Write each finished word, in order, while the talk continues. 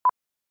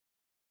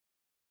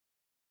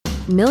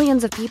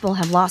Millions of people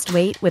have lost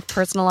weight with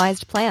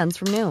personalized plans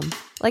from Noom.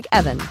 Like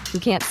Evan, who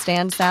can't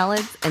stand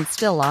salads and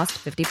still lost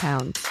 50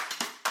 pounds.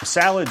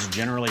 Salads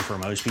generally for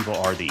most people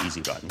are the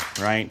easy button,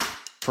 right?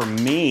 For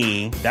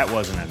me, that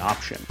wasn't an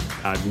option.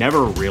 I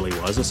never really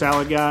was a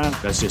salad guy.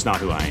 That's just not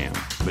who I am.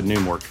 But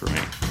Noom worked for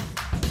me.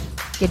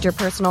 Get your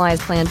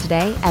personalized plan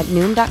today at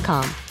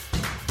Noom.com.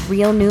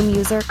 Real Noom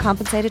user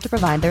compensated to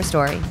provide their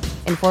story.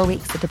 In 4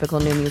 weeks, the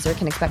typical Noom user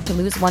can expect to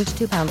lose 1 to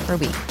 2 pounds per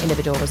week.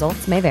 Individual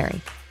results may vary.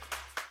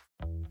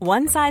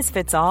 One size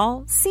fits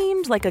all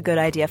seemed like a good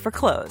idea for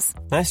clothes.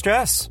 Nice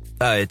dress.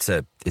 It's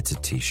a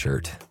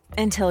t-shirt.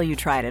 Until you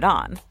tried it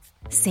on.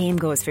 Same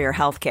goes for your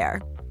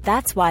healthcare.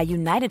 That's why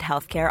United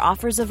Healthcare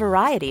offers a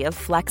variety of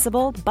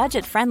flexible,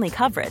 budget-friendly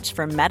coverage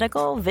for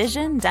medical,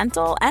 vision,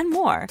 dental, and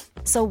more.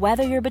 So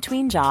whether you're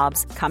between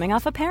jobs, coming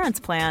off a parent's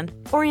plan,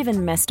 or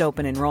even missed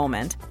open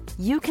enrollment,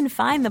 you can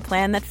find the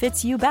plan that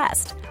fits you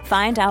best.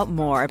 Find out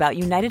more about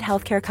United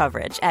Healthcare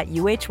coverage at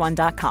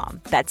uh1.com.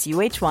 That's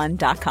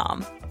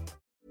uh1.com.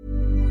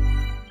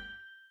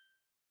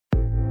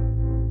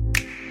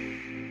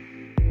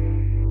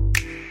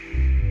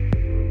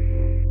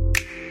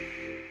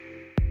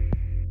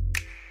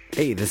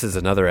 Hey, this is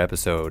another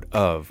episode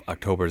of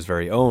October's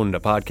Very Own, a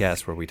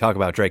podcast where we talk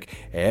about Drake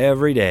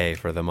every day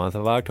for the month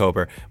of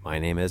October. My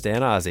name is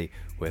Dan Ozzie.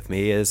 With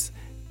me is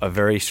a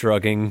very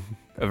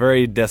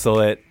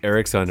desolate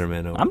Eric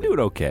Sunderman. I'm doing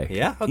okay.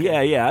 Yeah?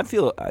 Okay. Yeah. I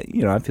feel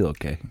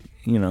okay.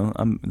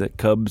 The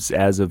Cubs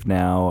as of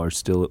now are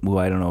still. Well,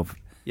 I don't know if.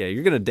 Yeah,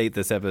 you're gonna date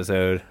this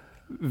episode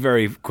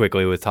very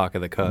quickly with talk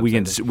of the Cubs.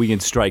 We can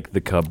strike the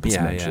Cubs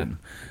mention.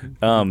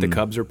 Yeah. The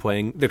Cubs are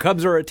playing. The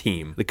Cubs are a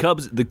team. The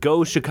Cubs, the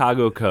Go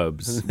Chicago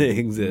Cubs. They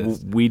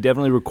exist. We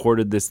definitely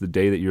recorded this the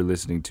day that you're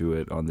listening to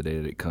it, on the day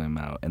that it came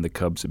out, and the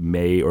Cubs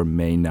may or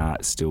may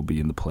not still be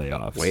in the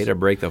playoffs. Way to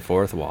break the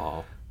fourth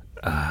wall.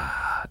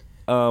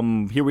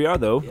 Here we are,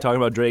 though, talking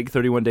about Drake,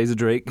 31 Days of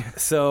Drake.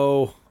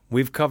 So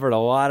we've covered a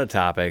lot of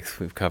topics.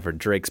 We've covered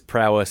Drake's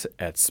prowess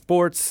at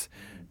sports.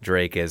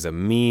 Drake as a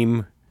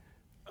meme.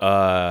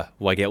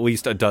 Like at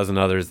least a dozen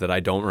others that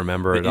I don't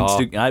remember at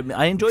all.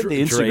 I enjoyed the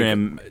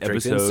Instagram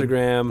Drake's episode.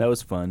 Instagram. That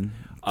was fun.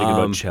 Thinking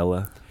about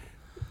Cella.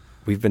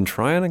 We've been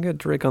trying to get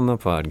Drake on the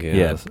podcast.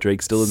 Yeah,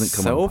 Drake still doesn't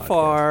come on the podcast. So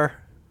far,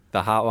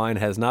 the hotline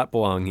has not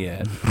belonged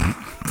yet.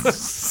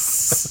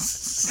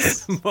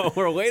 But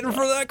we're waiting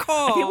for that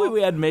call. I can't believe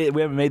we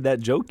haven't made that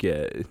joke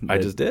yet. I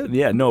just did.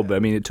 Yeah, no, but I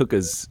mean, it took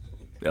us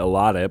a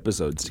lot of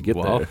episodes to get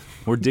there.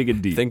 We're digging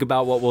deep. Think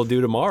about what we'll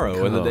do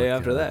tomorrow and the day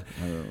after that.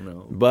 I don't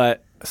know.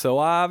 But so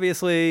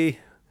obviously,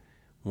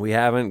 we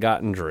haven't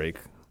gotten Drake.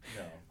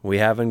 No. We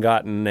haven't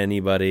gotten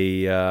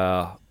anybody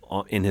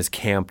in his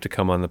camp to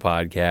come on the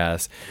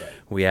podcast. Right.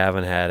 We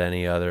haven't had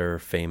any other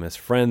famous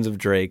friends of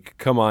Drake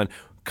come on.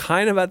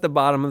 Kind of at the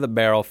bottom of the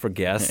barrel for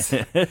guests.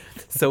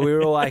 So we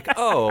were like,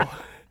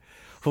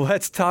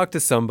 let's talk to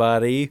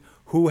somebody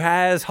who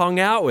has hung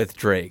out with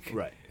Drake.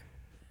 Right.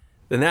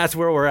 And that's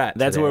where we're at.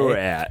 That's today, where we're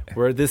at.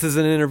 Where this is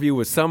an interview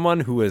with someone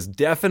who has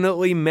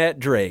definitely met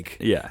Drake.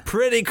 Yeah.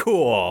 Pretty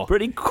cool.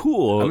 Pretty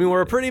cool. I mean,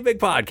 we're a pretty big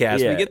podcast.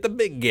 Yeah. We get the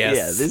big guests.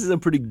 Yeah, this is a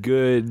pretty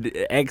good,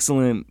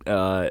 excellent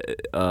guest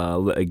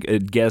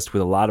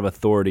with a lot of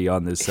authority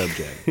on this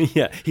subject.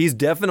 Yeah, he's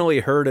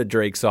definitely heard a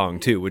Drake song,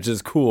 too, which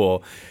is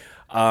cool.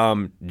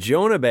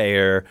 Jonah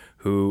Bayer,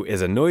 who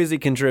is a Noisy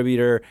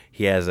contributor.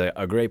 He has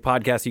a great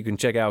podcast you can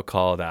check out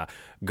called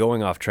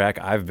Going Off Track.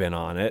 I've been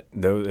on it,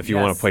 though, if you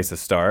want a place to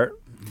start.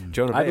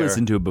 Jonah Bayer. I've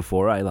listened to it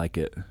before. I like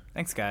it.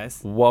 Thanks,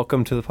 guys.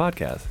 Welcome to the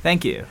podcast.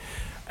 Thank you.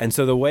 And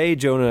so the way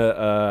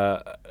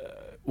Jonah...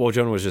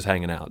 Jonah was just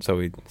hanging out, so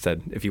we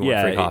said, if you want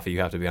free coffee,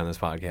 you have to be on this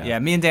podcast. Yeah,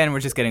 me and Dan were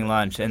just getting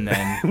lunch, and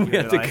then... we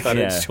had to cut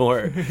it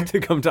short to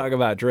come talk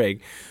about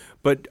Drake.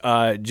 But,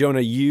 Jonah,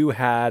 you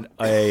had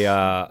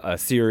a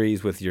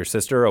series with your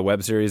sister, a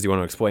web series. Do you want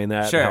to explain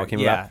that? Sure, how it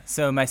came about?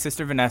 So my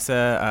sister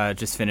Vanessa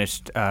just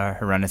finished her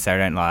run of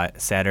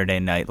Saturday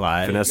Night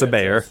Live. Vanessa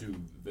Bayer.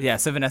 Yeah,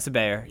 so Vanessa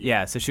Bayer.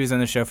 Yeah, so she was on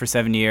the show for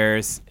 7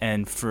 years,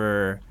 and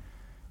for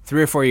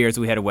 3 or 4 years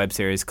we had a web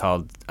series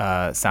called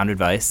Sound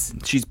Advice.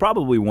 She's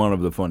probably one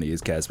of the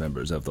funniest cast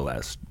members of the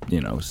last, 7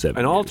 years.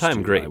 An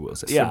all-time great. I will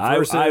say.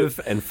 Subversive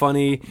and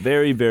funny.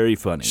 Very, very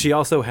funny. She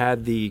also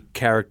had the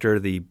character,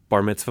 the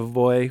Bar Mitzvah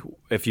boy,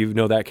 if you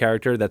know that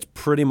character. That's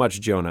pretty much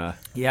Jonah.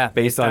 Yeah,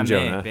 based on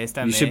Jonah.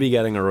 You should be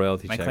getting a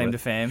royalty check. My claim to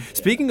fame.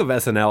 Speaking of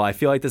SNL, I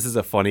feel like this is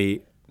a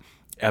funny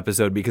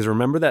episode because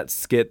remember that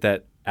skit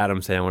that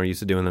Adam Sandler used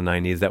to do in the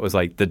 90s that was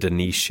like the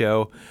Denise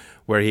show,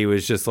 where he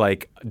was just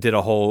like did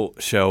a whole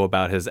show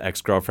about his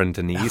ex-girlfriend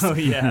Denise. Oh,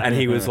 yeah. And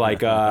he was like,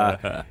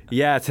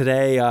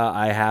 today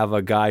I have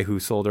a guy who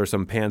sold her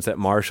some pants at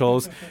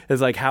Marshall's.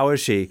 It's like, how is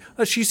she?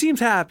 She seems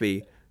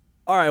happy.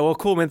 All right, well,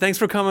 cool, man. Thanks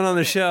for coming on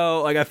the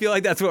show. Like, I feel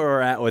like that's where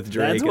we're at with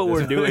Drake. That's what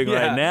we're doing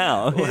right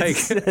now. Like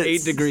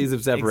 8 degrees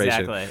of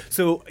separation. Exactly.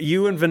 So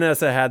you and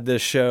Vanessa had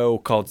this show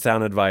called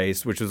Sound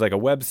Advice, which was like a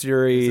web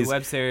series. It was a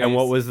web series. And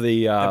what was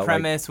the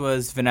premise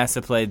was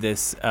Vanessa played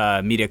this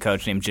media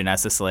coach named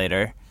Janessa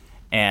Slater,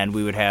 and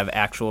we would have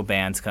actual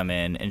bands come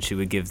in, and she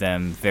would give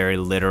them very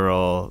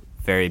literal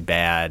very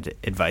bad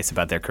advice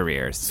about their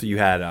careers. So you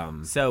had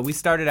So we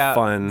started out.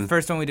 Fun. The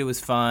first one we did was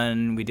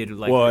Fun. We did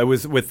like. well, it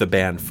was with the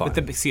band Fun. with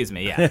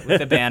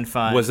the band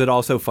Fun. Was it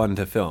also fun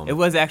to film? It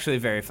was actually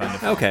very fun to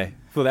film. Okay.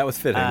 Well, that was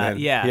fitting then.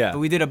 Yeah, but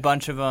we did a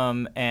bunch of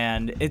them,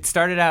 and it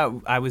started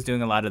out. I was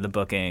doing a lot of the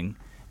booking,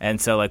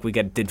 and so like we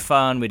did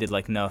Fun. We did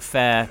like No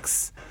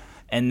Effects,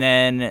 and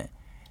then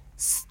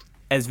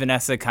as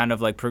Vanessa kind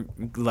of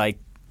like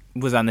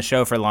was on the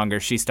show for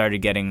longer, she started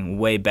getting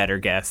way better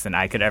guests than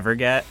I could ever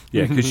get.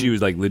 Yeah, because she was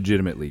like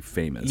legitimately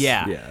famous.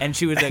 Yeah, and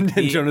she was like,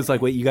 And Jonah's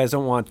like, wait, you guys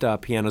don't want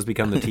Pianos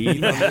Become the Teeth?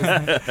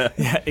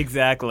 yeah,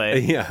 exactly.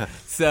 Yeah.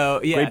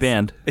 So yeah, Great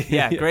band.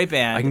 Yeah, great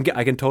band.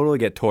 I can totally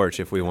get Torch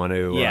if we want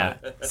to. Yeah.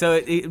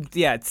 So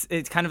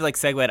it's kind of like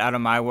segued out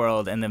of my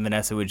world, and then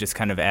Vanessa would just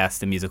kind of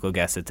ask the musical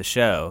guests at the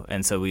show,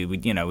 and so we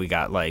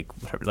got like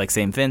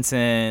St.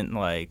 Vincent,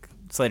 like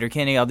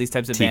Slater-Kinney, all these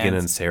types of Tegan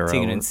bands. and Sarah.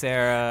 Tegan and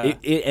Sarah.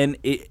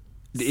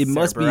 It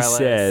must be Bareilles.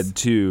 said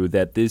too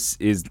that this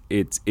is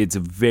it's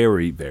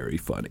very, very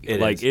funny.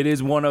 It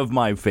is one of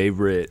my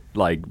favorite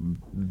like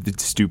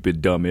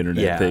stupid dumb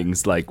internet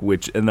things, like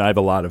and I have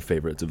a lot of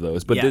favorites of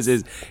those. But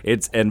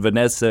Yes. and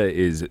Vanessa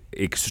is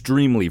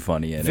extremely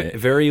funny in it.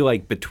 Very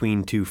like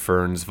Between Two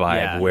Ferns vibe,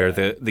 Yeah. where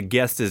the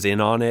guest is in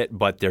on it,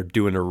 but they're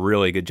doing a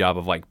really good job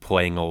of like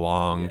playing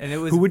along. And it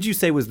was- who would you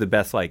say was the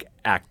best like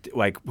act?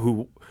 Like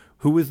who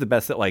was the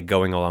best at like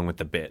going along with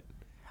the bit?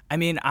 I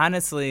mean,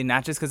 honestly,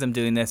 not just because I'm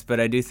doing this, but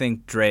I do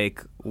think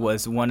Drake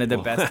was one of the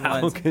best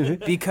ones.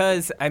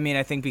 Because, I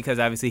think because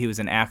obviously he was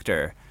an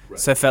actor. Right.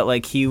 So I felt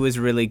like he was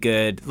really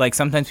good. Like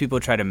sometimes people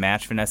try to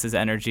match Vanessa's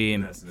energy,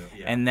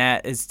 and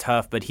that is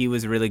tough, but he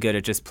was really good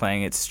at just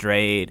playing it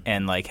straight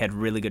and like had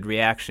really good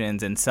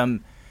reactions. And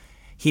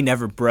he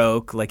never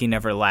broke, like he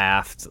never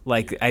laughed.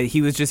 Like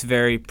he was just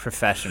very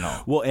professional.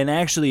 Well, and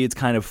actually, it's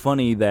kind of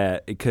funny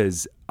that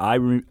because I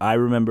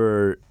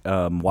remember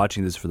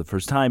watching this for the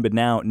first time, but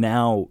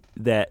now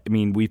that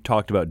we've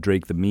talked about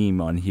Drake the meme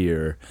on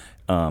here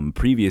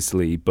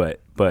previously,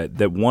 but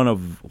that one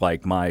of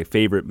like my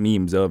favorite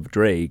memes of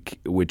Drake,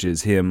 which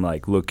is him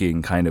like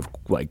looking kind of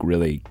like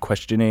really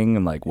questioning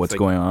and like what's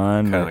going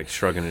on, kind of like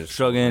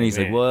shrugging. He's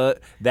like,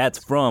 "What?"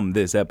 That's from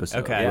this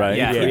episode, Okay, right?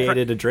 yeah. He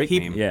created a Drake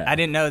meme. Yeah. I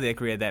didn't know they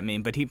created that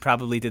meme, but he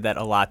probably did that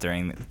a lot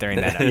during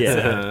that episode.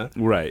 Yeah,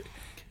 right.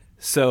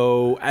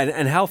 So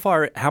and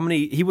how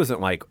many? He wasn't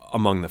like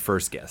among the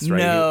first guests, right?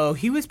 No,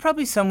 he was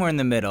probably somewhere in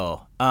the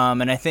middle.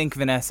 And I think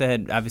Vanessa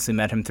had obviously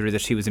met him through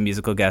this. He was a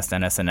musical guest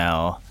on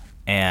SNL,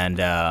 and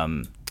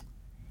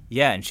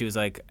and she was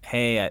like,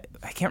 "Hey,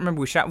 I can't remember.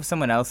 We shot with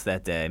someone else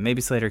that day,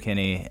 maybe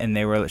Slater-Kinney."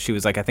 And she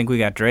was like, "I think we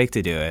got Drake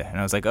to do it." And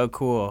I was like, "Oh,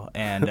 cool."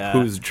 And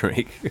Who's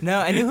Drake? No,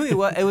 I knew who he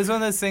was. It was one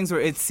of those things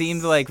where it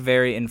seemed like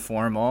very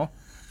informal.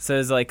 So it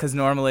was like, because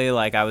normally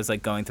like I was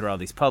like going through all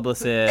these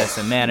publicists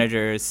and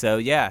managers. So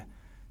yeah.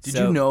 Did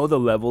you know the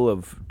level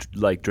of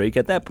like Drake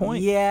at that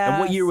point? Yeah.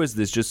 And what year was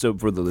this? Just so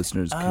for the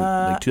listeners,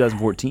 like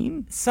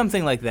 2014.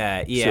 Something like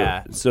that.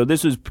 Yeah. So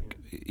this was,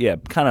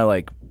 kind of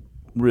like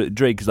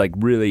Drake's like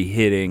really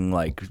hitting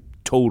like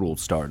total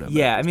stardom.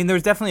 Yeah, there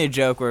was definitely a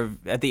joke where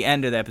at the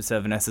end of the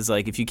episode, Vanessa's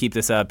like, if you keep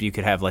this up, you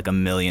could have like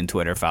 1 million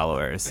Twitter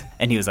followers.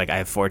 And he was like, I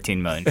have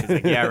 14 million. She's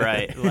like, yeah,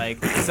 right.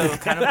 Like, so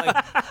kind of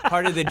like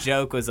part of the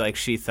joke was like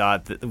she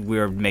thought that we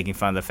were making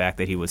fun of the fact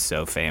that he was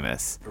so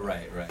famous.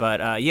 Right.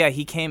 But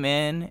he came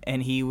in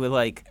and he would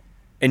like...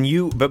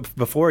 And but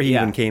before he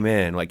even came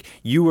in, like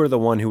you were the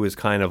one who was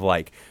kind of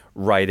like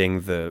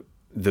writing the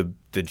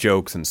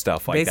jokes and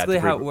stuff like basically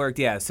that. Basically how it worked,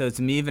 yeah. So it's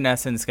me,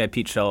 Vanessa, and this guy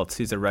Pete Schultz,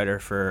 who's a writer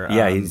for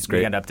he's great.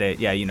 Weekend Update.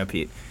 Yeah, you know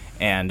Pete.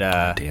 And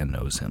Dan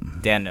knows him.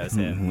 Dan knows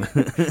him.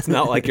 It's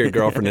not like your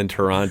girlfriend in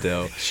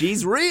Toronto.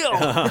 She's real.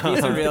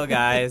 He's a real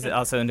guy. He's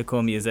also into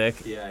cool music.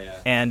 Yeah.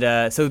 And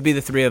so it would be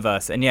the three of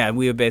us. And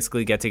we would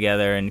basically get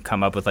together and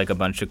come up with like a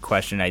bunch of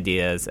question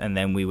ideas. And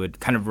then we would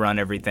kind of run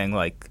everything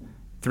like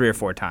 3 or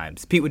 4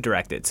 times. Pete would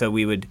direct it. So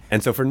we would...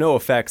 And so for No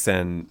Effects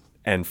and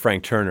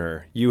Frank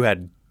Turner, you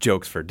had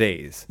jokes for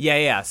days.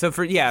 Yeah. So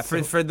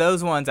for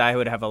those ones, I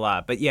would have a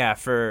lot. But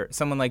for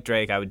someone like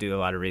Drake, I would do a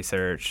lot of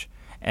research.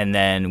 And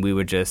then we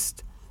would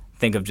just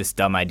think of just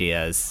dumb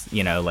ideas,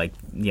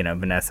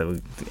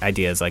 Vanessa,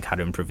 ideas like how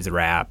to improve his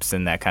raps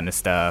and that kind of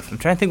stuff. I'm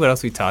trying to think what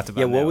else we talked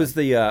about. Yeah, what was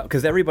the,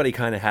 because everybody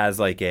kind of has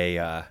like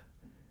a,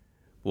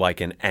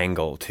 like an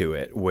angle to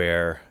it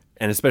where,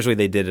 and especially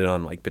they did it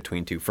on like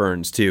Between Two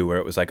Ferns too, where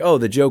it was like, oh,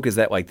 the joke is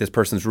that like this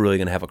person's really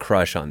going to have a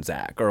crush on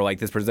Zach, or like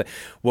this person.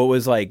 What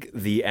was like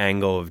the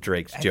angle of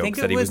Drake's jokes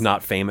that he was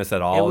not famous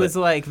at all? It was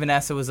like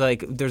Vanessa was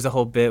like, there's a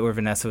whole bit where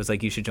Vanessa was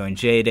like, you should join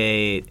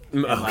J-Date,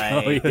 and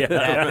like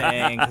that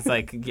thing. It's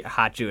like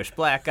hot Jewish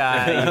black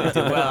guy, you would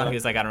do well. And he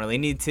was like, I don't really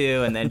need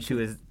to. And then she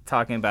was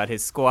talking about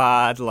his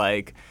squad,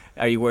 like,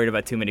 are you worried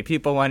about too many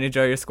people wanting to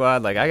join your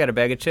squad? Like, I got a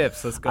bag of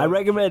chips. Let's go. I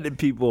recommend that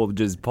people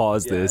just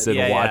pause this and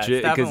watch it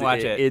Stop and because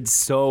watch it. It's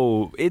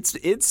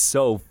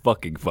so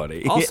fucking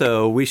funny.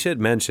 Also, we should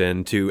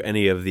mention to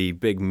any of the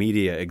big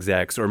media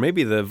execs or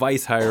maybe the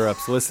Vice higher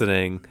ups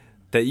listening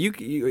that you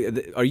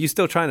are you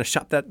still trying to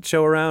shop that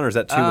show around, or is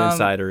that too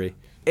insidery?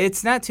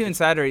 It's not too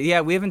insider. Yeah,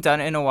 we haven't done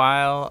it in a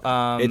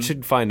while. It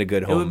should find a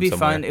good home. It would be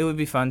somewhere. fun. It would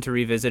be fun to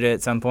revisit it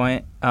at some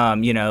point.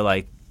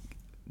 Like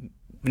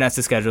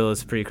Vanessa's schedule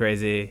is pretty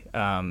crazy.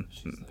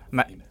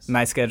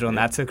 My schedule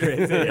not so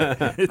crazy.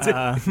 But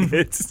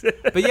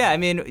yeah, I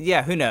mean,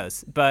 yeah, who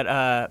knows? But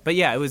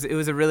yeah, it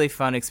was a really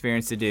fun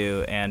experience to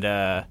do. And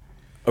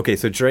okay,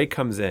 so Drake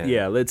comes in.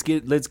 Yeah,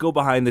 let's go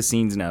behind the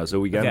scenes now. So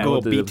we got a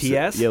little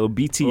BTS. Yeah, a little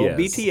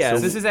BTS. So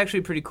this is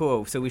actually pretty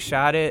cool. So we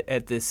shot it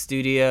at this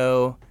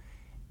studio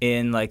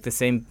in like the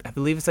same, I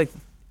believe it's like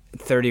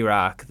 30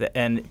 Rock, but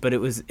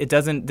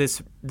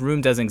this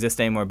room doesn't exist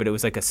anymore, but it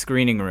was like a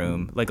screening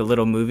room, like a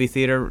little movie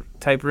theater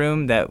type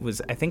room that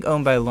was, I think,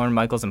 owned by Lorne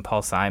Michaels and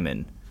Paul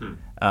Simon.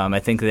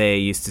 I think they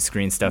used to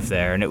screen stuff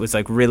there, and it was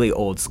like really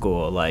old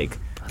school, like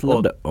I'd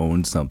love to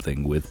own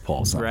something with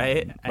Paul Simon.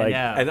 Right? Like, I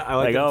know. And I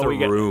like the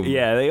room.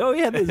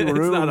 This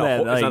room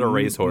it's not a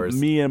racehorse.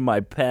 Me and my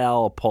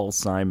pal Paul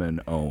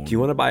Simon own. Do you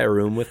want to buy a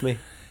room with me?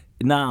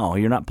 No,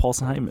 you're not Paul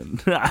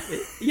Simon.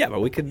 Yeah, but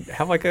we could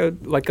have like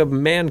a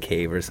man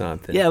cave or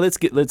something. Yeah,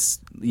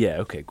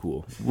 okay,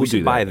 cool. We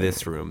should buy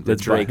this room, the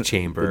Drake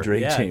Chamber. The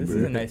Drake Chamber. This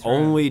is a nice room.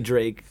 Only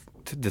Drake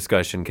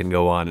discussion can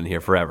go on in here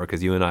forever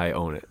because you and I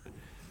own it.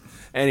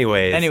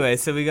 Anyway,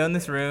 so we go in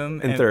this room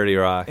in 30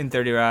 Rock.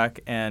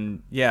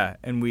 And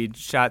we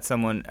shot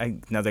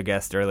another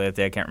guest earlier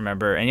today, I can't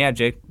remember. And yeah,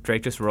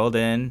 Drake just rolled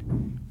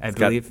in. I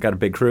believe got a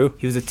big crew.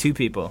 He was with 2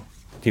 people.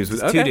 He was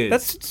with 2 dudes.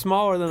 That's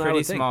smaller than I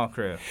would think. Pretty small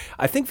crew.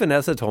 I think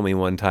Vanessa told me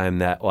one time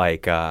that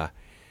like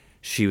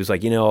she was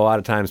like, a lot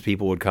of times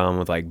people would come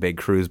with like big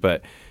crews,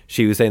 but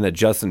she was saying that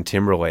Justin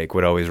Timberlake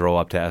would always roll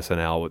up to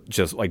SNL with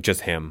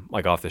just him,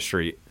 like off the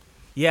street.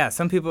 Yeah,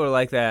 some people are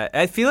like that.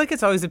 I feel like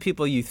it's always the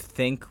people you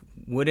think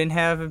wouldn't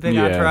have a big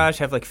entourage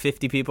have like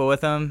 50 people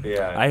with them.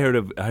 Yeah, I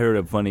heard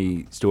a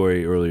funny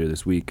story earlier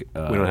this week.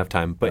 We don't have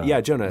time, but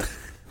yeah, Jonah.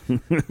 No,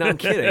 I'm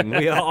kidding.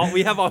 We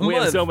have a month. We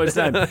have so much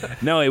time.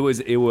 No, it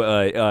was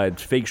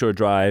Fake Shore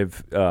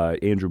Drive.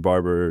 Andrew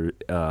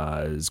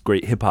Barber's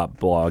great hip hop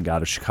blog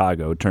out of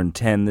Chicago turned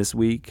 10 this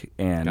week,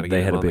 and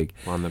they had a big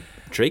on the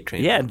Drake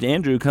train. Yeah,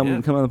 Andrew, come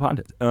on the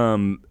podcast.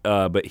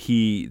 But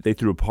they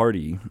threw a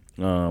party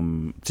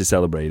to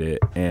celebrate it,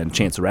 and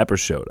Chance the Rapper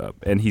showed up,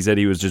 and he said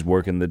he was just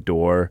working the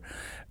door.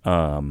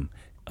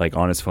 Like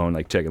on his phone,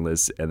 like checking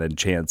lists, and then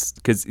Chance,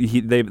 because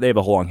they have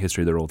a whole long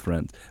history, they're old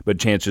friends, but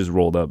Chance just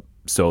rolled up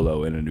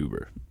solo in an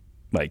Uber.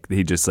 Like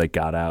he just like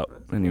got out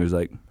and he was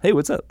like, "Hey,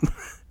 what's up?"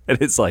 And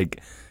it's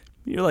like,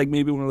 you're like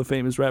maybe one of the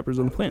famous rappers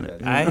on the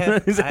planet.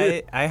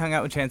 I hung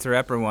out with Chance the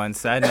Rapper once,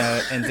 side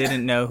note, and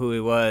didn't know who he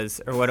was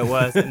or what it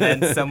was, and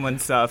then someone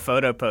saw a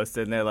photo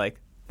posted and they're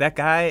like, "That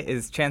guy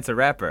is Chance the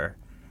Rapper,"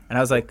 and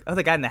I was like, "Oh,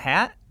 the guy in the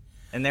hat?"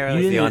 And they were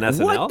like, on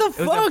SNL? What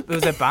the fuck? It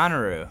was at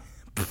Bonnaroo.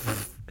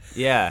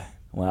 Yeah.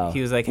 Wow.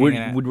 He was like hanging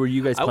out. Were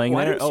you guys playing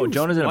there?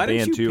 Jonah's in a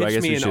band too. Why I didn't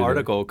guess you pitch me an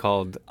article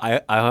called "I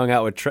hung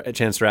out with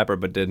Chance the Rapper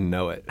but didn't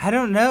know it"? I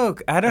don't know.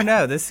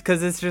 This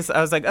because it's just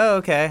I was like, oh,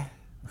 okay.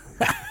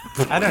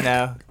 I don't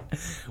know.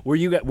 Were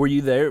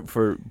you there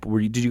for?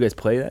 Did you guys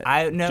play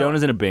that? No.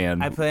 Jonah's in a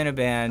band. I play in a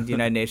band,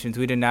 United Nations.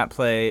 We did not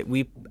play.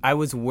 I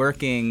was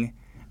working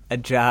a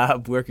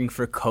job working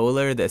for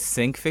Kohler, the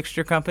sink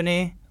fixture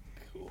company.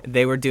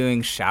 They were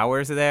doing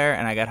showers there,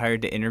 and I got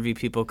hired to interview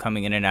people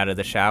coming in and out of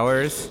the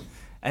showers.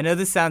 I know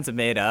this sounds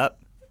made up,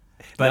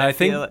 but I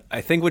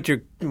think what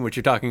you're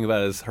talking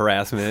about is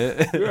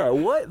harassment. Yeah,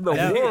 what in the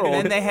world? And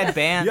then they had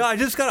bands. Yeah, I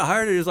just got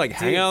hired to just like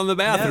hang out in the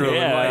bathroom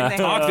and like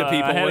talk to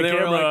people. I had where a they were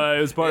camera. like,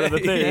 It was part of the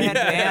thing. They had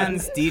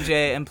bands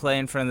DJ and play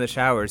in front of the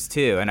showers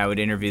too, and I would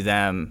interview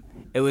them.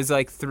 It was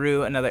like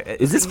through another.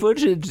 Is this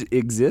footage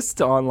exist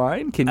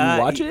online? Can you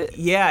watch it?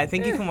 Yeah, I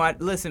think you can watch.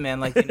 Listen,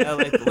 man, like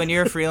when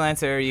you're a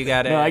freelancer, you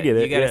gotta. No, I get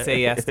it. You gotta say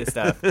yes to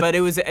stuff. But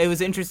it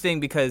was interesting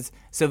because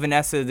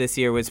Vanessa this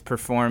year was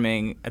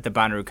performing at the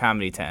Bonnaroo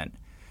Comedy Tent,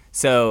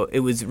 so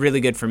it was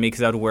really good for me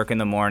because I would work in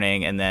the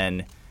morning and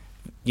then,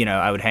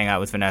 I would hang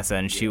out with Vanessa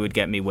and she would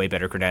get me way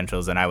better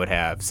credentials than I would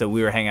have. So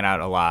we were hanging out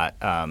a lot,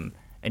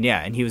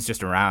 and he was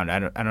just around. I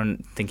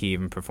don't think he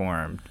even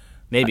performed.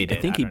 Maybe he did.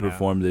 I think he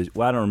performed this.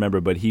 Well, I don't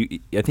remember, but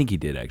I think he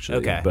did actually.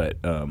 Okay. But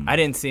I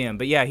didn't see him.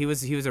 But yeah, he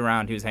was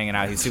around. He was hanging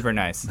out. He's super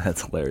nice.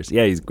 That's hilarious.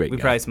 Yeah, he's a great. We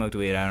probably smoked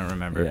weed. I don't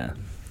remember. Yeah.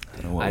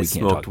 I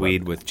smoked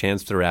weed with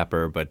Chance the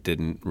Rapper, but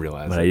didn't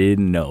realize but it. I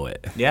didn't know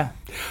it. Yeah.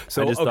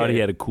 So I just thought he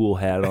had a cool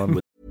hat on.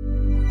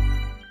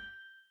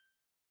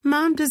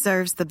 Mom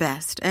deserves the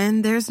best,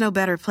 and there's no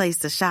better place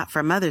to shop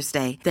for Mother's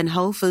Day than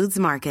Whole Foods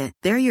Market.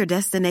 They're your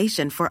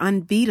destination for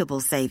unbeatable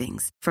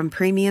savings, from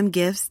premium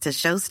gifts to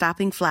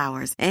show-stopping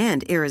flowers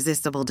and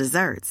irresistible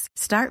desserts.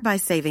 Start by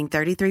saving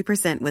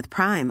 33% with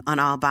Prime on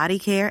all body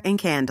care and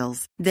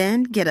candles.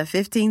 Then get a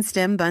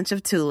 15-stem bunch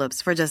of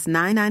tulips for just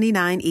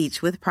 $9.99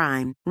 each with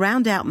Prime.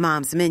 Round out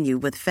Mom's menu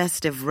with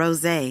festive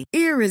rosé,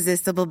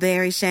 irresistible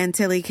berry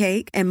chantilly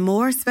cake, and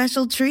more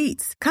special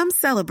treats. Come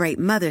celebrate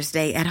Mother's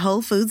Day at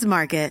Whole Foods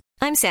Market.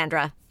 I'm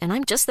Sandra, and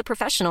I'm just the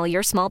professional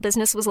your small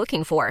business was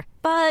looking for.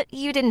 But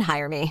you didn't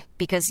hire me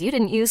because you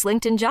didn't use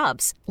LinkedIn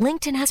Jobs.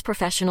 LinkedIn has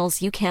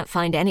professionals you can't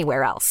find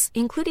anywhere else,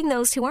 including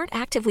those who aren't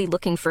actively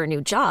looking for a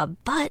new job,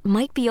 but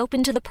might be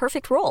open to the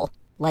perfect role,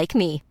 like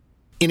me.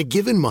 In a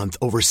given month,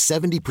 over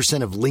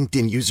 70% of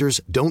LinkedIn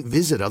users don't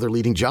visit other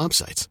leading job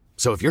sites.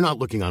 So if you're not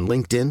looking on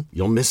LinkedIn,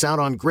 you'll miss out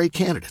on great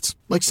candidates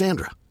like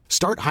Sandra.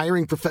 Start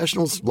hiring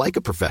professionals like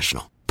a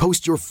professional.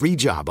 Post your free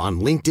job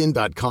on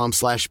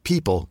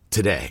linkedin.com/people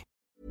today.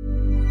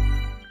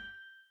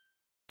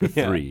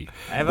 3.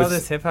 I have all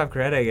this hip hop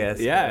cred, I guess.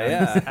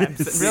 Yeah. I'm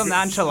real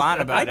nonchalant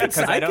about it because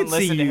I don't could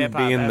listen see to you hip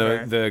hop being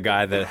ever. the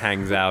guy that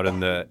hangs out in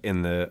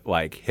the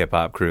like hip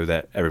hop crew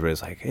that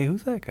everybody's like, hey,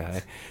 who's that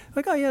guy?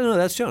 Like, oh yeah, no,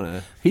 that's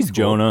Jonah. He's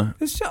Jonah.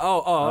 It's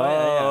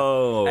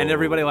yeah. And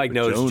everybody like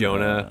knows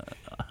Jonah.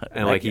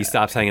 And like he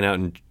stops hanging out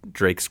in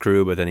Drake's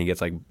crew, but then he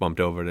gets like bumped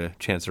over to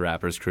Chance the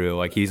Rapper's crew.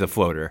 Like he's a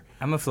floater.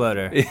 I'm a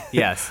floater.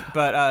 Yes.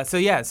 But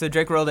so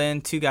Drake rolled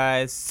in, 2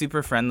 guys,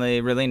 super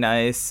friendly, really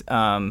nice.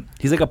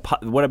 He's like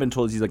what I've been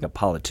told is he's like a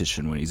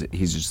politician when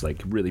he's just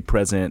like really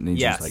present and he's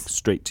just like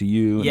straight to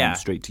you and then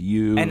straight to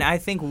you. And I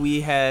think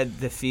we had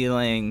the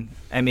feeling,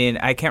 I mean,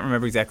 I can't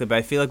remember exactly, but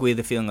I feel like we had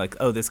the feeling like,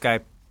 oh, this guy,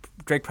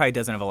 Drake probably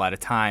doesn't have a lot of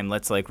time.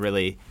 Let's like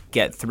really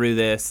get through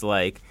this.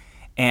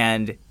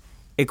 And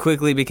it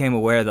quickly became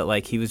aware that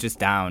like he was just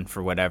down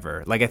for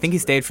whatever. Like I think he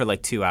stayed for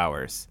like 2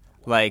 hours.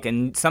 Like,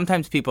 and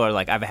sometimes people are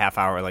like, I have a half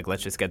hour. Like,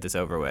 let's just get this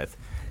over with.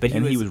 But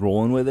he was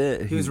rolling with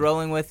it. He was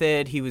rolling with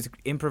it. He was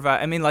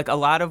improvising. I mean, like a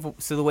lot of.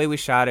 So the way we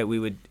shot it,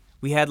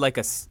 we had like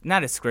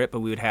not a script,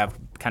 but we would have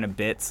kind of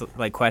bits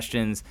like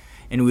questions,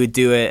 and we would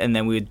do it, and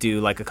then we would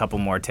do like a couple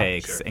more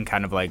takes, and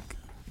kind of like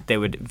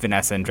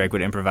Vanessa and Drake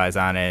would improvise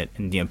on it,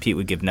 and Pete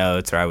would give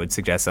notes, or I would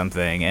suggest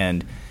something,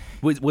 and.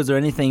 Was there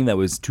anything that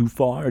was too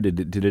far?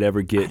 Did it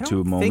ever get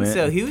to a moment? I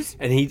don't think so.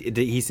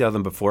 Did he sell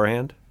them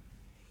beforehand?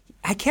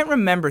 I can't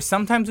remember.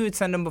 Sometimes we would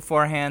send them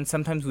beforehand.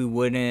 Sometimes we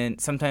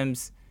wouldn't.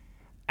 Sometimes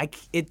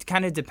it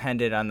kind of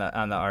depended on the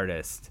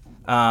artist.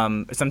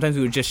 Sometimes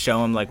we would just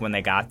show them like when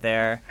they got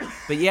there.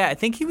 But yeah, I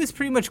think he was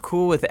pretty much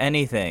cool with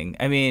anything.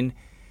 I mean,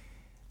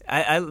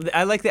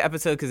 I like the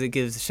episode because it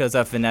shows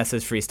off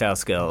Vanessa's freestyle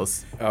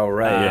skills. Oh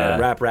right,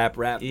 yeah. Rap.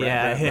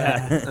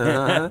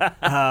 Yeah.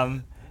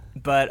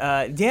 But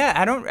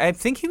I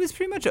think he was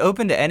pretty much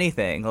open to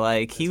anything.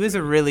 Like he was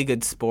a really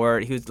good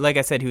sport. He was, like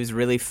I said, he was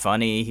really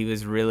funny. He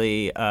was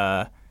really, he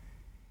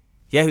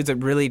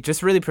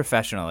was really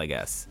professional, I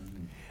guess.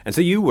 And so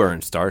you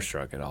weren't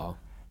starstruck at all?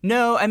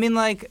 No, I mean,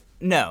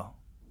 no.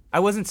 I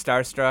wasn't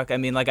starstruck. I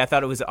mean, I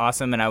thought it was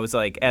awesome, and I was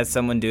like, as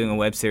someone doing a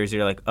web series,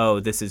 you're like, oh,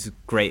 this is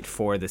great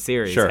for the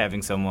series,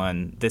 having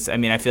someone. I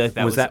mean, I feel like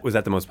was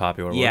that the most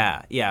popular one?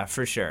 Yeah,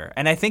 for sure.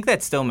 And I think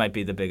that still might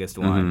be the biggest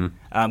one,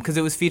 because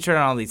it was featured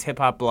on all these hip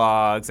hop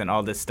blogs and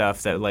all this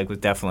stuff that was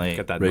definitely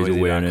got that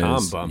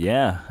noisy.com bump.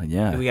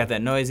 Yeah. We got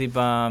that noisy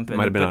bump. It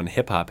might have been on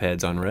Hip Hop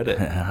Heads on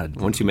Reddit.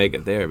 Once you make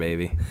it there,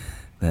 baby.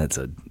 That's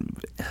a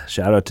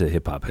shout out to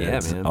Hip Hop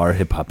Heads. Yeah, man. Our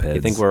Hip Hop Heads.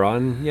 You think we're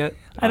on yet?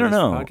 I don't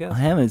know. Podcast? I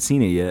haven't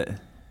seen it yet.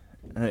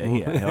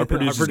 Our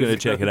producer's going to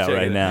check it out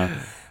right now.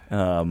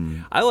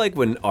 I like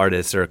when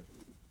artists are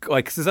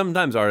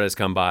sometimes artists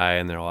come by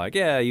and they're like,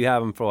 yeah, you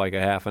have them for like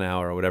a half an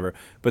hour or whatever.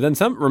 But then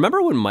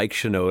remember when Mike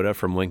Shinoda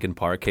from Linkin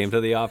Park came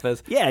to the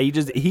office? Yeah,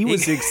 he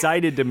was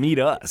excited to meet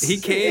us. He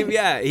came,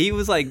 he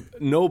was like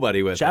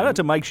nobody with him. Shout out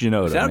to Mike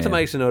Shinoda. Shout out to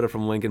Mike Shinoda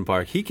from Linkin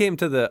Park. He came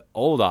to the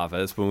old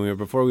office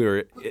before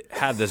we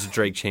had this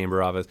Drake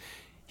Chamber office.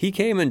 He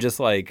came and just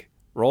like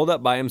rolled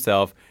up by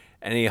himself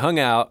and he hung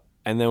out.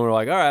 And then we're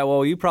like, all right,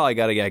 well, you probably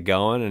got to get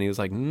going. And he was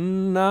like,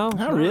 no.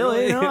 Not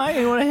really. No, I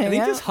didn't want to hang out. And he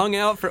just hung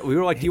out. We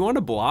were like, do you want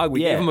to blog?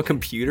 We gave him a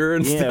computer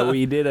and stuff.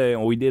 Yeah,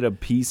 we did a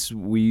piece.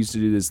 We used to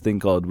do this thing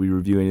called We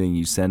Review Anything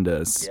You Send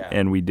Us. Yeah.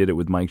 And we did it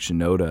with Mike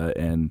Shinoda.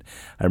 And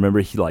I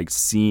remember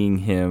seeing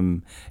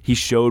him. He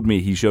showed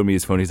me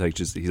his phone. He's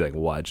like,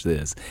 watch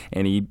this.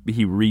 And he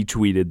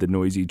retweeted the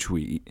noisy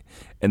tweet.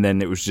 And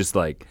then it was just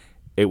like,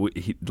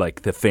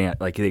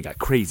 they got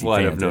crazy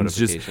flood fans of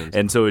notifications.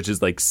 And so it's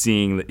just like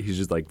seeing that he's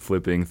just like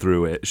flipping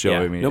through it,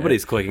 showing me.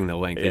 Nobody's clicking the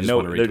link. They just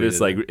want to retweet they're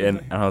just like,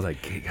 and I was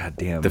like, God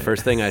damn. The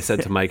first thing I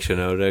said to Mike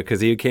Shinoda,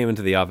 because he came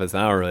into the office,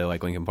 and I don't really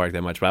like Linkin Park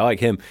that much, but I like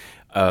him.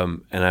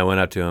 And I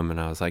went up to him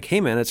and I was like,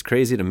 hey man, it's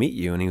crazy to meet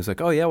you. And he was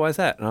like, oh yeah, why is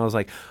that? And I was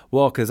like,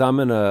 well, because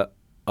I'm in a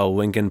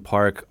Linkin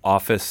Park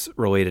office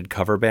related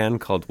cover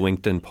band called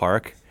LinkedIn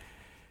Park.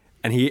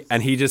 And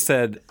he just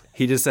said,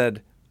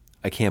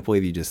 I can't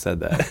believe you just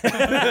said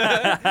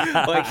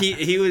that. Like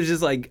he was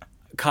just like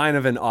kind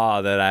of in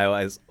awe that I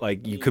was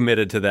like, you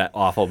committed to that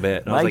awful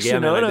bit. And Mike I was like, yeah,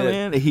 Shinoda,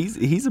 man,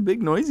 he's a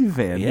big Noisy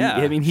fan.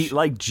 Yeah. He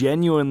like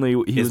genuinely,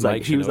 he was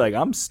like,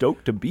 I'm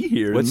stoked to be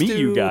here and meet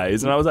you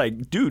guys. And I was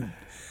like, dude,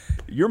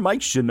 you're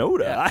Mike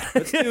Shinoda. Yeah.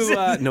 Let's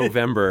do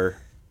November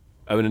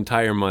an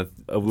entire month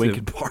of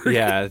Linkin Park.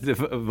 Yeah,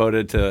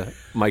 voted to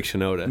Mike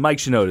Shinoda. Mike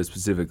Shinoda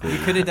specifically. We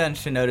could have done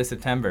Shinoda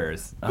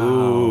Septembers.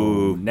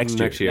 Ooh, next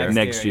year.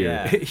 Next year.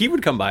 Yeah. He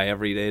would come by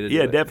every day to do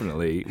Yeah, it.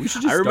 definitely. We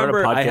should just I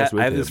remember start a podcast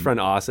with I have him. this friend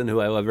Austin who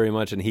I love very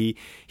much, and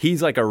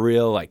he's like a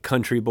real like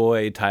country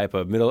boy type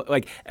of middle.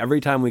 Like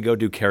every time we go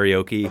do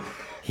karaoke,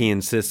 he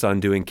insists on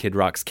doing Kid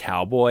Rock's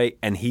Cowboy,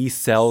 and he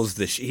sells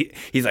the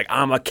he's like,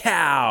 I'm a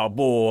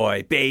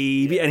cowboy,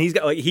 baby, and he's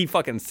got like he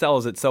fucking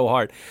sells it so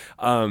hard.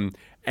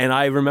 And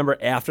I remember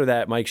after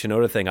that Mike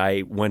Shinoda thing,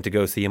 I went to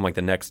go see him like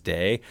the next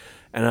day,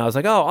 and I was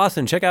like, oh,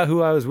 Austin, check out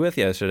who I was with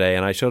yesterday,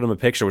 and I showed him a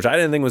picture, which I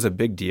didn't think was a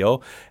big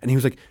deal, and he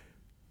was like,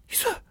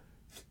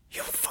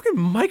 you fucking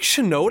Mike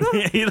Shinoda?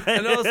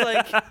 And I was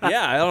like,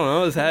 yeah, I don't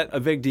know, is that a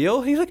big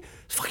deal? He's like,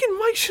 it's fucking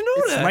Mike Shinoda.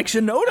 It's Mike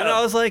Shinoda. And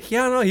I was like,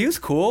 yeah, no, he was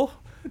cool.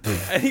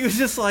 And he was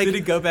just like... Did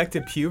it go back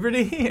to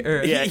puberty?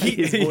 Or Yeah,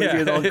 his voice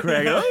was all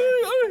cracked.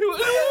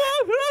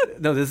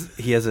 No,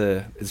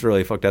 it's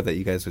really fucked up that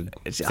you guys would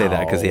say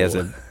that because he has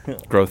a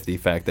growth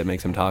defect that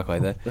makes him talk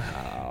like that.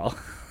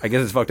 I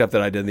guess it's fucked up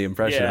that I did the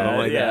impression of him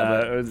like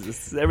that.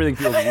 But Everything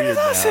feels weird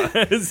now.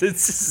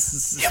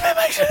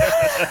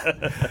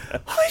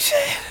 Holy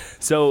shit.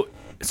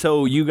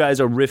 So you guys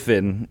are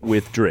riffing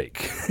with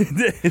Drake.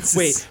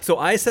 Wait, so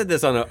I said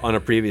this on a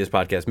previous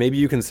podcast. Maybe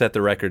you can set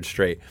the record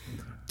straight.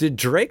 Did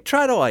Drake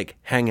try to like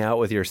hang out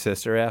with your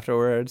sister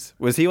afterwards?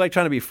 Was he like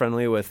trying to be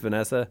friendly with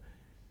Vanessa?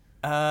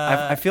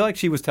 I feel like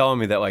she was telling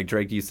me that like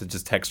Drake used to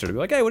just text her to be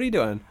like, "Hey, what are you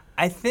doing?"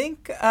 I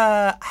think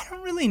I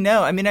don't really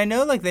know. I mean, I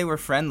know like they were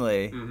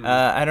friendly. Mm-hmm.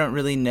 I don't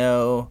really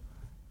know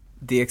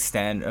the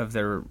extent of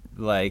their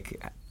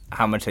like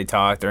how much they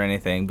talked or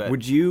anything. But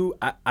Would you?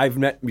 I've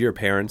met your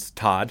parents,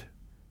 Todd.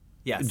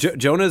 yes,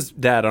 Jonah's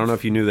dad. I don't know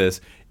if you knew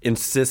this.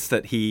 Insists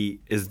that he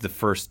is the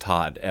first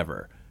Todd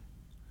ever.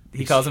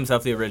 he calls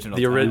himself the original.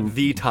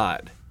 The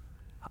Todd.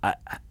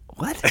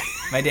 What?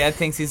 My dad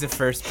thinks he's the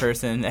first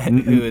person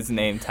who is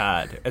named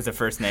Todd as a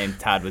first name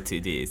Todd with 2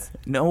 D's.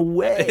 No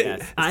way.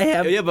 Yes. I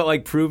have. Yeah, but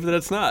like prove that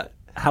it's not.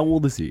 How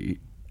old is he?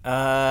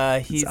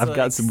 He's I've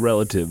got some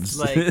relatives.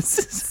 like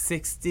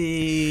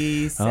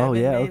 67. Oh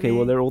yeah. maybe? Okay.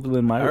 Well, they're older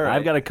than mine. All right.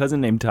 I've got a cousin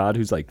named Todd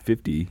who's like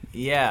 50.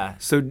 Yeah.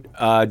 So,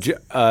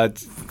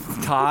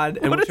 Todd,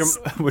 and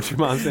what's your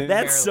mom's name?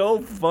 That's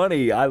so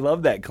funny. I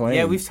love that claim.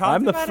 Yeah, we've talked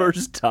I'm the about it.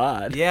 first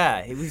Todd.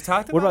 Yeah, we've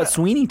talked about What about it.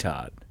 Sweeney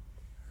Todd?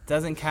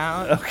 Doesn't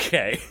count.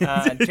 Okay.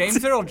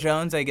 James Earl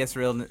Jones, I guess,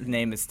 real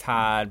name is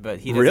Todd, but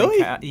he doesn't Really?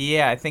 count.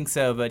 Yeah, I think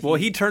so. But Well,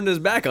 he turned his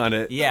back on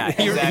it. Yeah,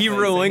 he exactly. So he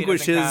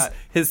relinquished doesn't count.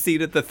 his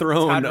seat at the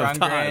throne Todd of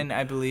Rundgren, Todd.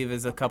 I believe,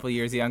 is a couple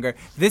years younger.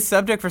 This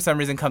subject, for some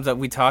reason, comes up.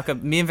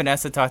 Me and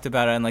Vanessa talked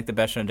about it on like the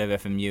Best Show on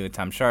WFMU with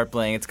Tom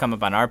Sharpling. It's come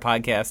up on our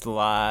podcast a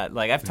lot.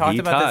 Like I've talked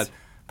about Todd. this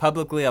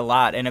publicly a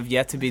lot and have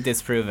yet to be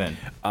disproven.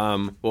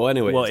 Well,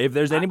 anyway. Well, if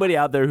there's anybody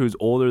out there who's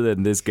older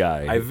than this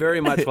guy, I very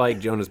much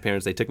like Jonah's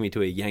parents. They took me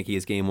to a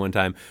Yankees game one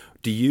time.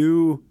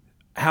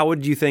 How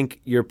would you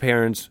think your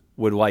parents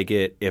would like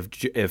it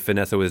if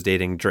Vanessa was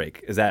dating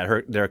Drake? Is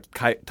that their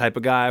type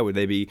of guy? Would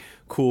they be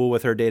cool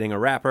with her dating a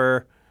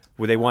rapper?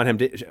 Would they want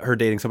her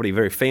dating somebody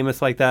very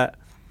famous like that?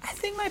 I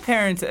think my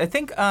parents. I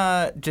think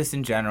just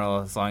in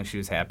general, as long as she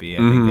was happy, I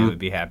think they would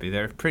be happy.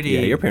 They're pretty. Yeah,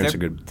 your parents are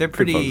good. They're good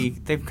pretty.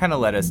 folks. They've kind of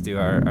let us do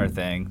our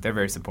thing. They're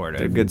very supportive.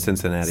 They're good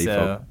Cincinnati so,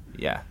 folk.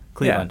 yeah,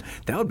 Cleveland. Yeah,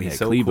 that would be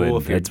so Cleveland, cool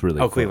if you're, that's really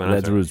oh fun. Cleveland.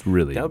 That was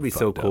really That would be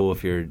so fucked cool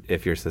up.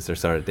 if your sister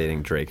started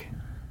dating Drake.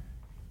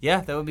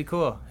 Yeah, that would be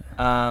cool.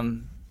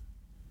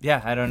 Yeah,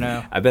 I don't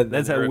know. I bet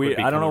That's how Eric would weird.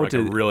 I become don't know like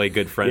what a to. really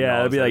good friend. Yeah, all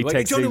it'd be of a like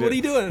sudden. texting. Jonah, what are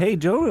you doing? Hey,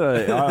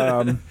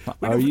 Jonah.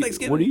 Are you?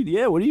 Thanksgiving. What are you?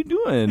 Yeah, what are you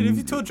doing? Have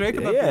you told Drake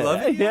about yeah,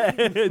 Beloved? Yeah,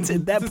 it's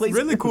in that place.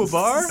 Really cool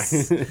bar.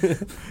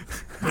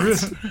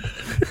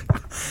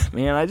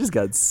 Man, I just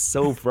got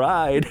so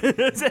fried.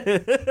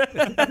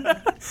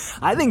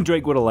 I think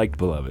Drake would have liked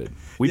Beloved.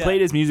 We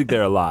played his music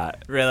there a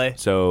lot. Really?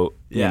 So,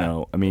 Yeah. you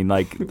know, I mean,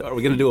 like, Are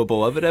we gonna do a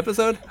Beloved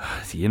episode?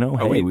 you know,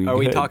 Are hey, we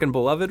could. talking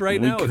Beloved right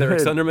We now with Eric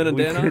could. Sunderman and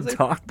Dan We could Ozzie?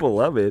 talk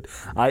Beloved.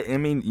 I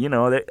mean, you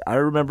know, I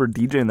remember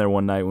DJing there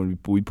one night when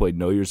we played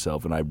Know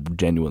Yourself, and I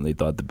genuinely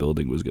thought the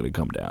building was going to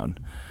come down.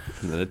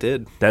 And then it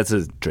did. That's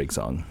a Drake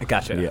song. I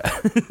gotcha. Yeah.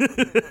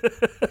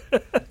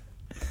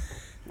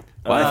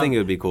 Well, I think it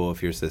would be cool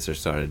if your sister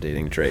started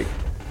dating Drake.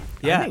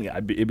 Yeah. I think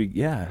it'd be,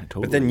 yeah,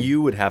 totally. But then you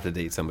would have to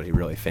date somebody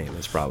really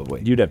famous,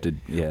 probably. You'd have to,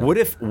 yeah. What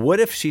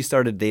if she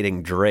started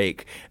dating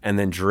Drake and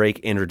then Drake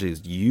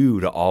introduced you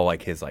to all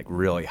like his like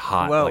really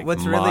hot? Well, like,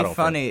 what's model really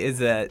funny is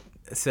that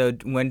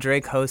when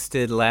Drake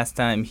hosted last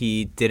time,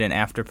 he did an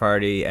after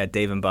party at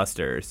Dave and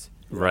Buster's.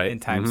 right in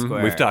Times Mhm.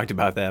 Square. We've talked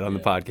about that on the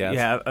podcast.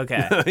 Yeah.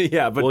 Okay.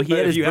 yeah, but Well, he but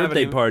had if his you haven't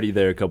birthday even- party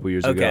there a couple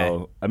years Okay.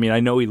 ago. I mean, I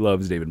know he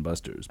loves Dave and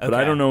Buster's, but I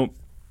Okay. don't know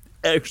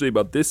actually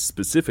about this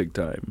specific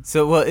time.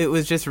 So, well, it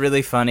was just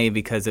really funny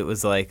because it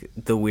was like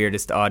the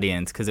weirdest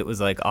audience because it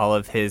was like all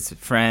of his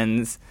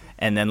friends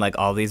and then like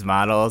all these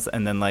models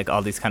and then like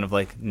all these kind of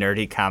like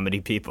nerdy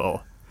comedy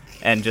people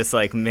and just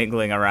like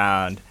mingling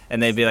around.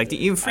 And they'd be like, "Do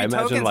you have free I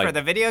imagine, tokens like, for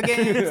the video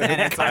games?" And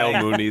it's Kyle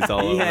like, Mooney's all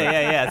over.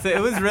 yeah. So it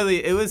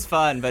was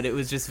fun, but it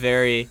was just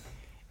very.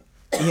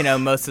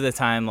 most of the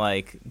time,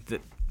 like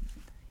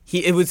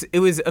it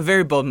was a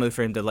very bold move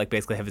for him to like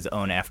basically have his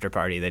own after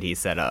party that he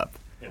set up.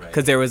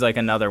 Because there was like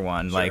another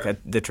one, like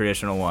the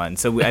traditional one.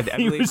 So I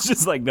he was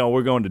just like, no,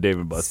 we're going to Dave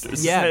and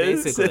Buster's. Yeah,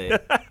 basically.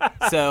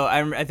 So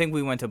I think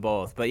we went to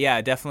both, but yeah,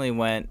 I definitely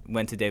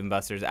went to Dave and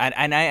Buster's,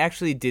 and I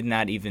actually did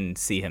not even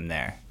see him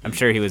there. I'm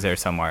sure he was there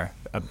somewhere,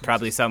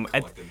 probably some.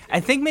 I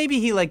think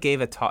maybe he like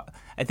gave a talk.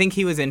 I think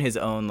he was in his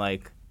own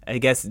like. I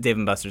guess Dave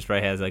and Buster's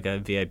probably has like a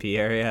VIP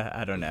area.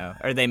 I don't know,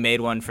 or they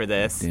made one for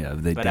this. Yeah,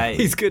 they did.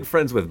 He's good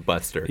friends with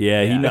Buster.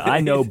 Yeah,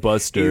 I know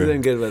Buster. He's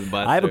been good with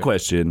Buster. I have a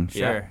question.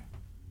 Sure.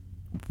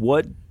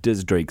 What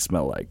does Drake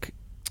smell like?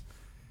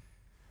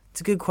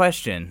 It's a good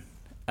question.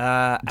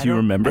 Do you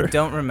remember? I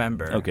don't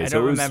remember. Okay, I so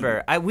don't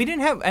remember. We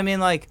didn't have. I mean,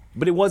 like.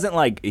 But it wasn't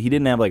like he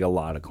didn't have like a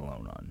lot of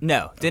cologne on.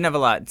 No, didn't have a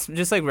lot. It's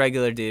just like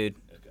regular dude.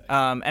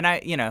 And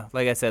I,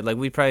 like I said, like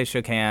we probably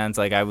shook hands.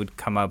 Like I would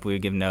come up, we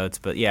would give notes,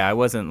 but yeah, I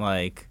wasn't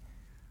like.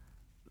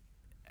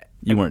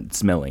 You weren't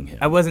smelling him.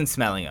 I wasn't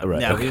smelling him. Right,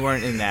 no, okay. we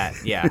weren't in that.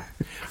 Yeah.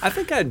 I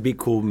think I'd be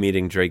cool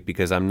meeting Drake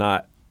because I'm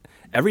not.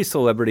 Every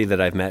celebrity that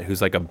I've met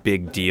who's like a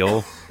big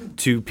deal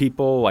to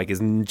people like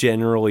is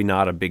generally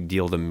not a big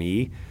deal to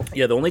me.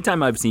 Yeah, the only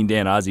time I've seen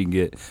Dan Ozzie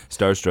get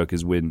starstruck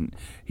is when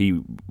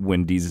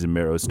Deezus and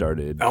Mero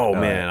started. Oh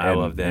man, I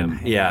love them.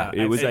 Yeah,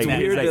 it was it's like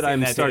weird that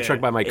I'm starstruck struck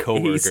by my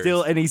coworkers.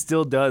 He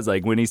still does.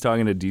 Like when he's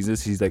talking to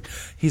Deezus, he's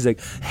like,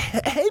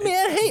 hey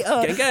man,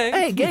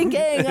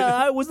 gang,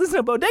 I was listening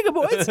to Bodega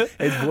Boys.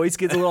 His voice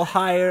gets a little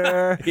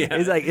higher. Yeah,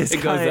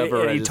 it goes up.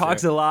 And he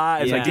talks a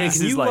lot. It's Yeah. like, Dan,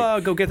 can you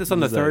go get this on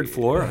the third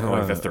floor? I'm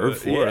like, the third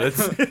floor? Yeah.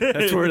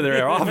 That's where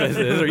their office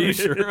is. Are you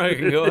sure I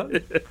can go up?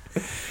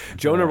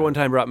 Jonah one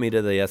time brought me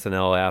to the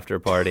SNL after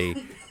party,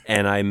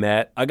 and I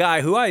met a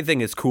guy who I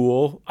think is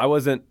cool. I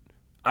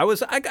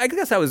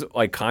guess I was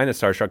like kind of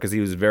starstruck because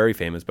he was very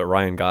famous, but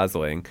Ryan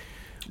Gosling.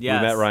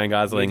 Yes. We met Ryan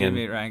Gosling. We did and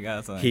meet Ryan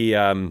Gosling. He,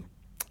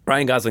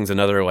 Ryan Gosling's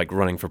another like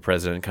running for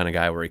president kind of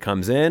guy where he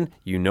comes in,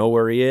 you know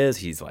where he is.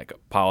 He's like a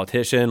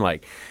politician,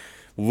 like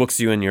looks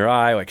you in your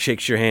eye, like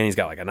shakes your hand. He's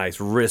got like a nice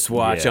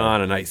wristwatch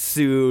on, a nice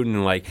suit,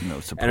 and like. No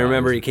surprise. And I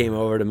remember he came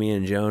over to me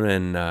and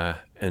Jonah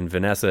and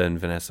Vanessa, and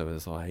Vanessa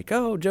was like,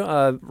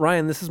 "Oh,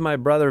 Ryan, this is my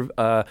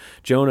brother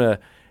Jonah,"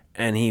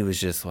 and he was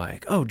just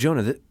like, "Oh,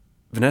 Jonah,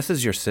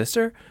 Vanessa's your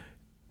sister?"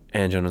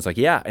 And Jonah was like,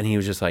 "Yeah," and he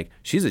was just like,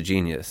 "She's a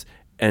genius,"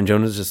 and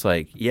Jonah's just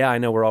like, "Yeah, I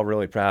know, we're all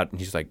really proud," and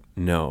he's like,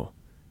 "No.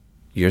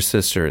 Your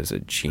sister is a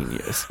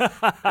genius."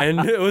 And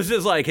it was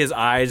just like his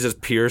eyes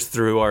just pierced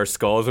through our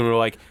skulls, and we were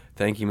like,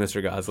 "Thank you,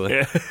 Mr. Gosling."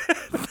 Yeah.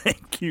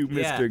 Thank you,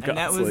 Mr. Gosling. And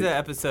that was the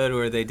episode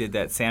where they did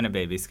that Santa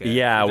Baby sketch.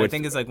 Yeah, which I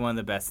think is like one of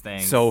the best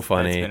things. So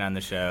funny. That's been on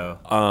the show.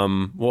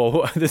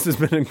 Well, this has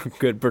been a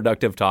good,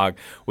 productive talk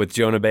with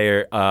Jonah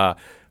Bayer.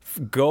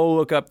 Go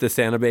look up the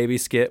Santa Baby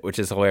skit, which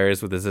is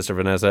hilarious with his sister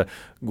Vanessa.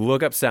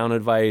 Look up Sound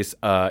Advice,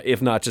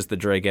 if not just the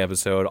Drake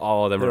episode.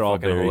 All of them are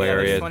fucking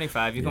hilarious. There's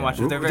 25. You can watch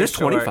it. They're very There's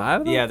short.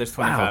 25 of them? Yeah, there's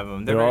 25 of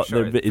them. They're very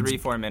short.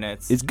 3-4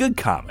 minutes. It's good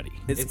comedy.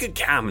 It's good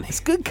comedy.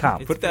 It's good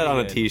comedy. Put that on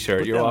a good.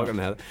 T-shirt. You're welcome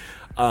to have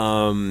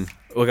it.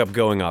 Look up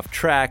Going Off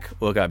Track.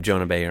 Look up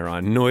Jonah Bayer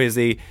on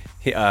Noisy.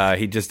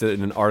 He just did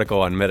an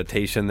article on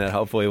meditation that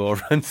hopefully will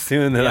run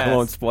soon that I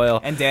won't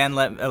spoil. And Dan,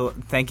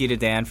 thank you to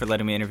Dan for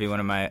letting me interview one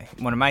of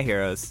my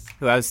heroes,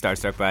 who I was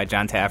starstruck by,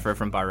 John Taffer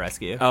from Bar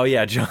Rescue. Oh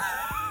yeah,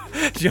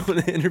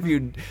 Jonah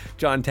interviewed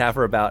John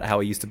Taffer about how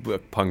he used to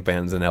book punk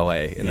bands in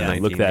L.A. in the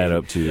 1980s. Look that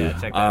up too. Yeah,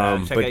 check that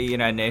out. Check out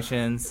United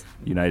Nations.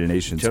 United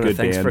Nations. Jonah, good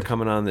thanks band. for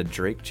coming on the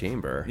Drake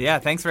Chamber. Yeah,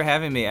 thanks for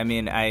having me. I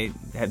mean, I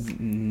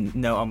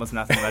know almost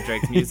nothing about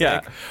Drake's music.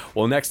 Yeah.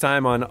 Well, next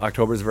time on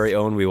October's Very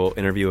Own, we will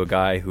interview a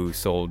guy who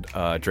sold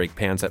Drake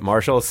pants at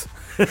Marshall's.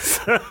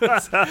 So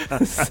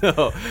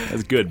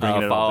that's good.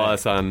 Follow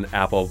us on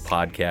Apple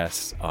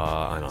Podcasts.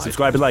 On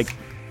Subscribe and like.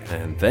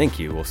 And thank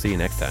you. We'll see you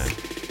next time.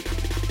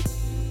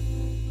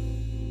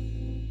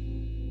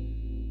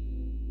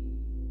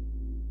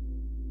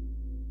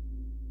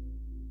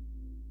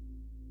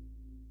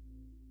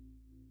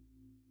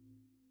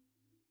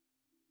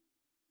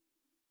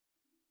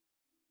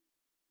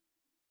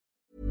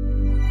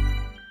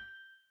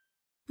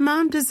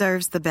 Mom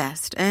deserves the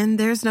best, and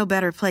there's no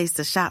better place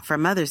to shop for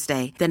Mother's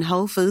Day than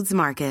Whole Foods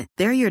Market.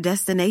 They're your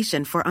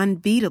destination for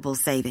unbeatable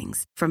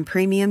savings, from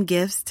premium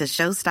gifts to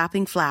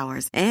show-stopping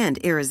flowers and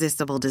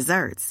irresistible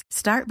desserts.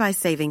 Start by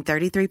saving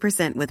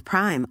 33% with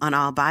Prime on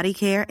all body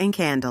care and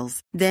candles.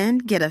 Then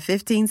get a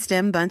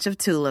 15-stem bunch of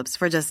tulips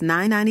for just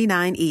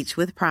 $9.99 each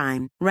with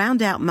Prime.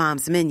 Round out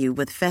Mom's menu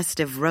with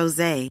festive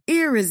rosé,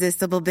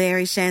 irresistible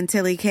berry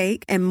chantilly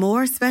cake, and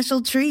more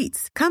special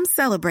treats. Come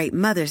celebrate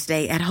Mother's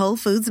Day at Whole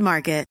Foods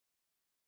Market.